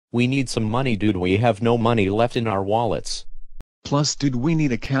We need some money, dude. We have no money left in our wallets. Plus, dude, we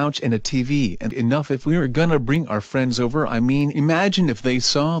need a couch and a TV and enough if we are gonna bring our friends over. I mean, imagine if they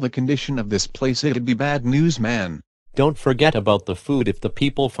saw the condition of this place. It'd be bad news, man. Don't forget about the food. If the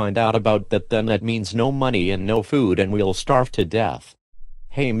people find out about that, then that means no money and no food, and we'll starve to death.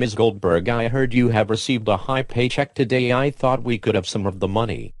 Hey, Ms. Goldberg, I heard you have received a high paycheck today. I thought we could have some of the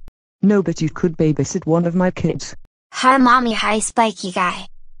money. No, but you could babysit one of my kids. Hi mommy, hi spiky guy.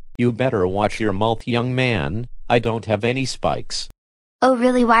 You better watch your mouth, young man. I don't have any spikes. Oh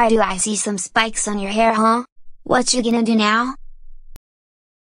really, why do I see some spikes on your hair, huh? What you gonna do now?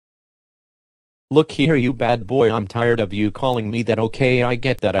 Look here, you bad boy, I'm tired of you calling me that. Okay, I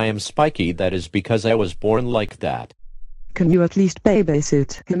get that I am spiky. That is because I was born like that. Can you at least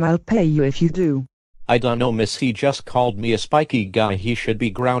babysit him? I'll pay you if you do. I don't know, miss. He just called me a spiky guy. He should be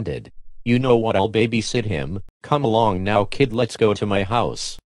grounded. You know what, I'll babysit him. Come along now, kid, let's go to my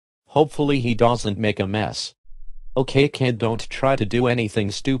house. Hopefully he doesn't make a mess. Okay, kid, don't try to do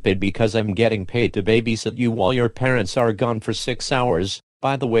anything stupid because I'm getting paid to babysit you while your parents are gone for 6 hours.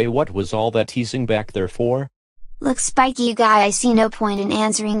 By the way, what was all that teasing back there for? Look, spiky guy, I see no point in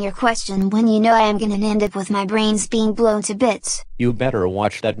answering your question when you know I am gonna end up with my brains being blown to bits. You better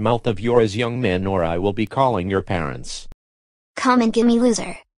watch that mouth of yours, young man, or I will be calling your parents. Come and get me,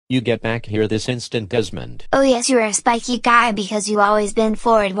 loser. You get back here this instant, Desmond. Oh yes, you're a spiky guy because you always been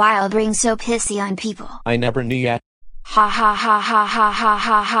forward while being so pissy on people. I never knew yet. Ha ha ha ha ha ha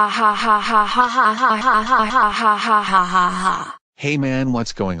ha ha ha ha ha ha ha ha ha ha ha ha ha ha. Hey man,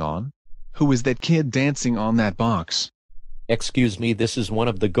 what's going on? Who is that kid dancing on that box? Excuse me, this is one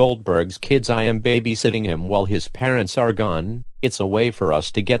of the Goldberg's kids. I am babysitting him while his parents are gone. It's a way for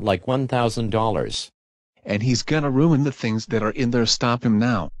us to get like $1,000. And he's gonna ruin the things that are in there. Stop him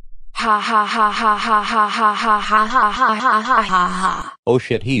now. Ha ha ha ha ha ha ha ha ha ha ha ha ha ha. Oh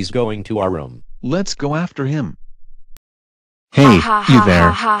shit, he's going to our room. Let's go after him. Hey, you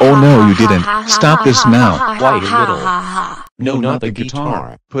there. Oh no, you didn't. Stop this now. Why, little? No, not the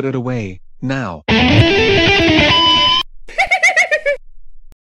guitar. Put it away, now.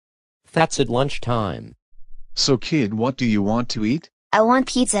 That's at lunchtime. So kid, what do you want to eat? I want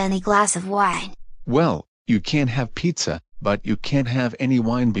pizza and a glass of wine. Well, you can't have pizza, but you can't have any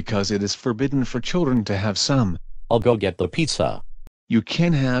wine because it is forbidden for children to have some. I'll go get the pizza. You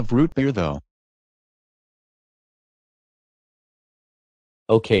can have root beer though.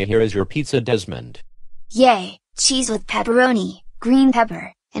 Okay, here is your pizza, Desmond. Yay, cheese with pepperoni, green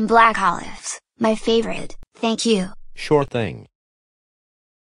pepper, and black olives. My favorite, thank you. Sure thing.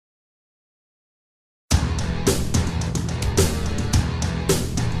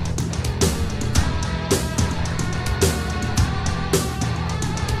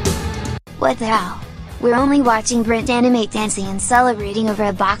 What the hell? We're only watching BrentAnimate dancing and celebrating over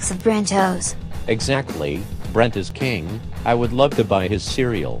a box of Brentos. Exactly, Brent is king. I would love to buy his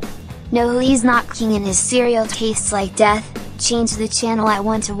cereal. No, he's not king and his cereal tastes like death. Change the channel, I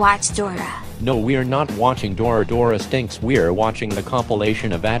want to watch Dora. No, we're not watching Dora. Dora stinks. We're watching a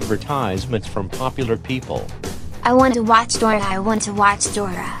compilation of advertisements from popular people. I want to watch Dora, I want to watch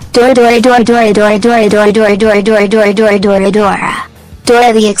Dora. Dora Dora Dora Dora Dora Dora Dora Dora Dora Dora Dora Dora Dora Dora.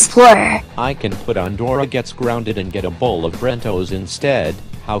 Dora the Explorer. I can put on Dora Gets Grounded and get a bowl of Brentos instead.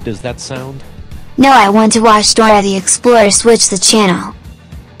 How does that sound? No, I want to watch Dora the Explorer. Switch the channel.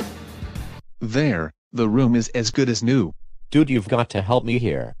 There, the room is as good as new. Dude, you've got to help me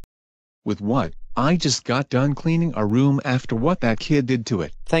here. With what? I just got done cleaning our room after what that kid did to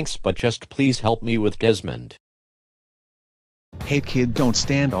it. Thanks, but just please help me with Desmond. Hey kid, don't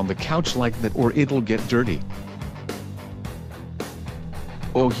stand on the couch like that or it'll get dirty.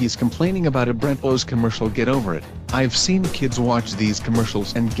 Oh, he's complaining about a Brentos commercial. Get over it. I've seen kids watch these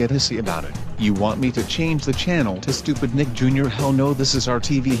commercials and get hissy about it. You want me to change the channel to Stupid Nick Jr.? Hell no, this is our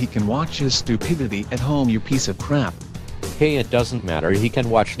TV. He can watch his stupidity at home, you piece of crap. Hey, it doesn't matter. He can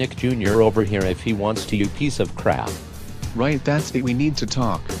watch Nick Jr. over here if he wants to, you piece of crap. Right, that's it. We need to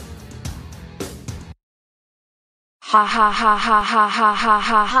talk. Ha ha ha ha ha ha ha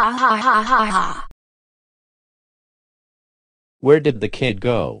ha ha ha ha ha ha. Where did the kid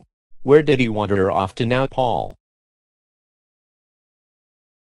go? Where did he wander off to now, Paul?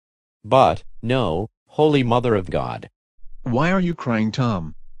 But, no, Holy Mother of God. Why are you crying,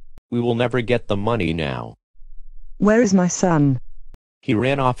 Tom? We will never get the money now. Where is my son? He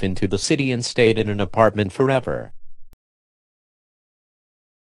ran off into the city and stayed in an apartment forever.